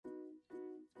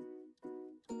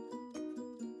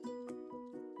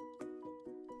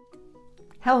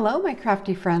Hello, my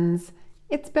crafty friends.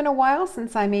 It's been a while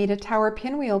since I made a Tower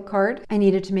Pinwheel card. I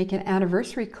needed to make an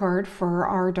anniversary card for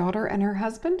our daughter and her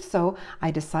husband, so I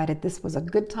decided this was a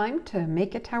good time to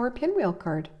make a Tower Pinwheel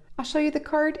card. I'll show you the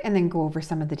card and then go over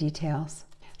some of the details.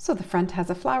 So the front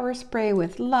has a flower spray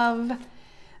with love.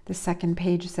 The second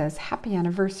page says happy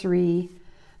anniversary.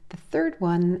 The third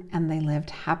one, and they lived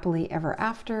happily ever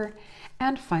after.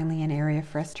 And finally an area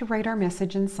for us to write our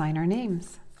message and sign our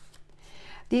names.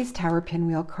 These Tower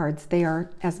Pinwheel cards, they are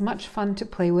as much fun to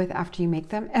play with after you make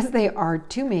them as they are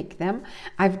to make them.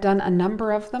 I've done a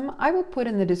number of them. I will put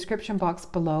in the description box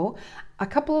below a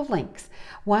couple of links.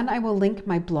 One, I will link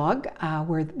my blog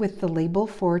with the label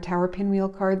for Tower Pinwheel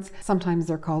cards. Sometimes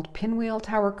they're called Pinwheel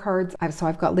Tower cards. So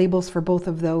I've got labels for both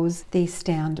of those. They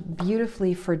stand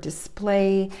beautifully for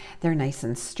display. They're nice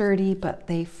and sturdy, but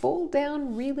they fold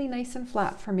down really nice and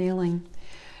flat for mailing.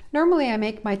 Normally I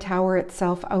make my tower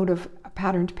itself out of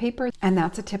patterned paper, and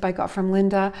that's a tip I got from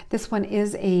Linda. This one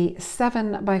is a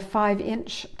 7 by 5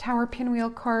 inch Tower Pinwheel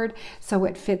card, so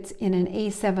it fits in an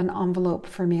A7 envelope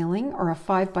for mailing or a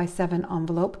 5 by 7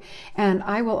 envelope. And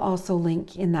I will also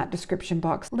link in that description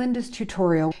box Linda's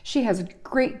tutorial. She has a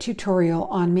great tutorial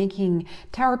on making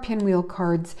Tower Pinwheel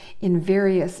cards in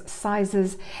various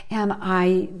sizes, and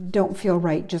I don't feel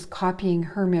right just copying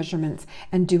her measurements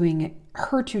and doing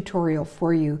her tutorial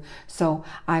for you, so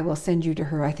I will send you to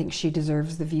her. I think she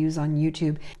deserves the views on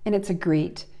YouTube, and it's a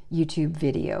great YouTube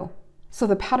video. So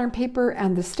the pattern paper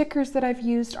and the stickers that I've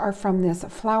used are from this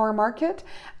Flower Market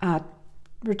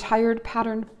retired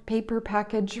pattern paper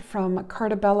package from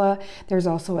Cartabella. There's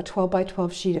also a 12 by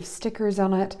 12 sheet of stickers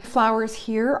on it. Flowers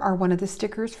here are one of the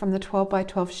stickers from the 12 by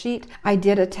 12 sheet. I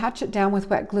did attach it down with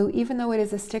wet glue. Even though it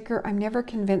is a sticker, I'm never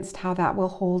convinced how that will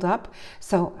hold up.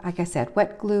 So like I said,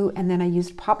 wet glue, and then I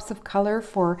used pops of color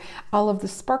for all of the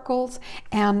sparkles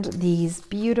and these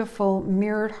beautiful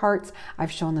mirrored hearts.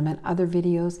 I've shown them in other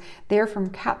videos. They're from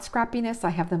Cat Scrappiness.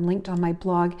 I have them linked on my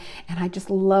blog, and I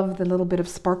just love the little bit of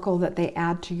sparkle that they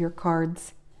add to your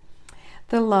cards.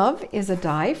 The Love is a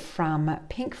die from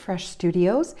Pink Fresh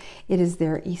Studios. It is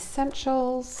their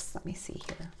Essentials, let me see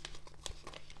here,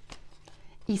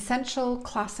 Essential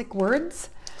Classic Words.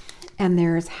 And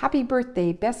there's happy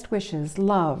birthday, best wishes,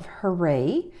 love,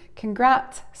 hooray,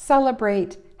 congrats,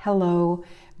 celebrate, hello,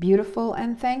 beautiful,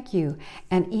 and thank you.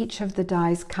 And each of the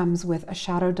dies comes with a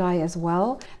shadow die as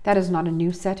well. That is not a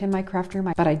new set in my craft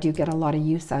room, but I do get a lot of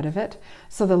use out of it.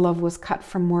 So the Love was cut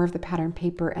from more of the pattern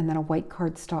paper and then a white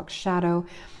cardstock shadow.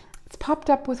 It's popped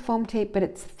up with foam tape, but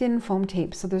it's thin foam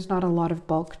tape, so there's not a lot of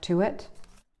bulk to it.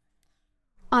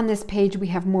 On this page, we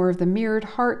have more of the mirrored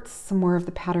hearts, some more of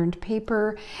the patterned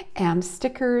paper, and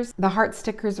stickers. The heart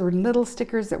stickers were little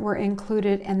stickers that were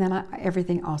included, and then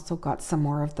everything also got some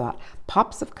more of that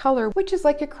pops of color, which is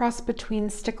like a cross between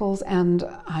Stickles and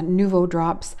Nouveau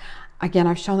Drops. Again,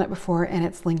 I've shown it before, and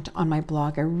it's linked on my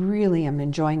blog. I really am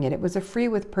enjoying it. It was a free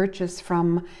with purchase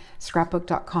from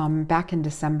scrapbook.com back in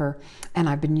December, and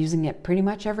I've been using it pretty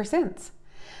much ever since.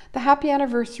 The Happy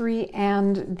Anniversary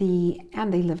and They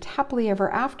Lived Happily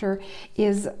Ever After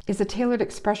is a Tailored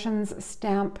Expressions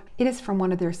stamp. It is from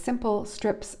one of their Simple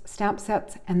Strips stamp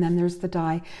sets, and then there's the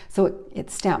die. So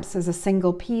it stamps as a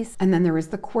single piece, and then there is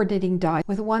the coordinating die.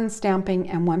 With one stamping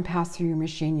and one pass-through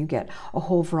machine, you get a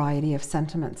whole variety of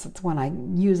sentiments. It's one I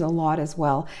use a lot as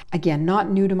well. Again, not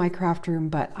new to my craft room,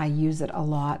 but I use it a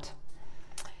lot.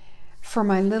 For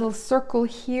my little circle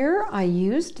here, I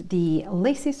used the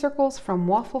lacy circles from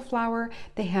Waffle Flower.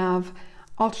 They have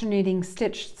alternating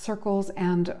stitched circles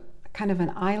and kind of an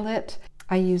eyelet.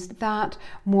 I used that,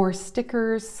 more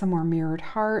stickers, some more mirrored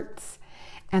hearts,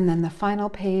 and then the final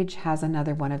page has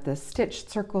another one of the stitched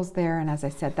circles there, and as I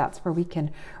said, that's where we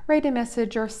can write a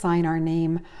message or sign our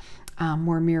name.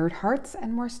 More mirrored hearts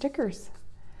and more stickers.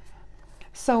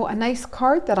 So a nice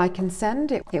card that I can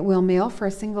send. It will mail for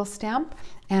a single stamp,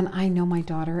 and I know my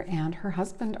daughter and her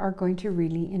husband are going to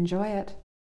really enjoy it.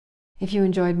 If you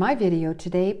enjoyed my video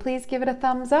today, please give it a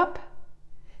thumbs up.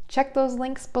 Check those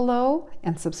links below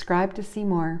and subscribe to see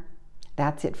more.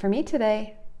 That's it for me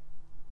today.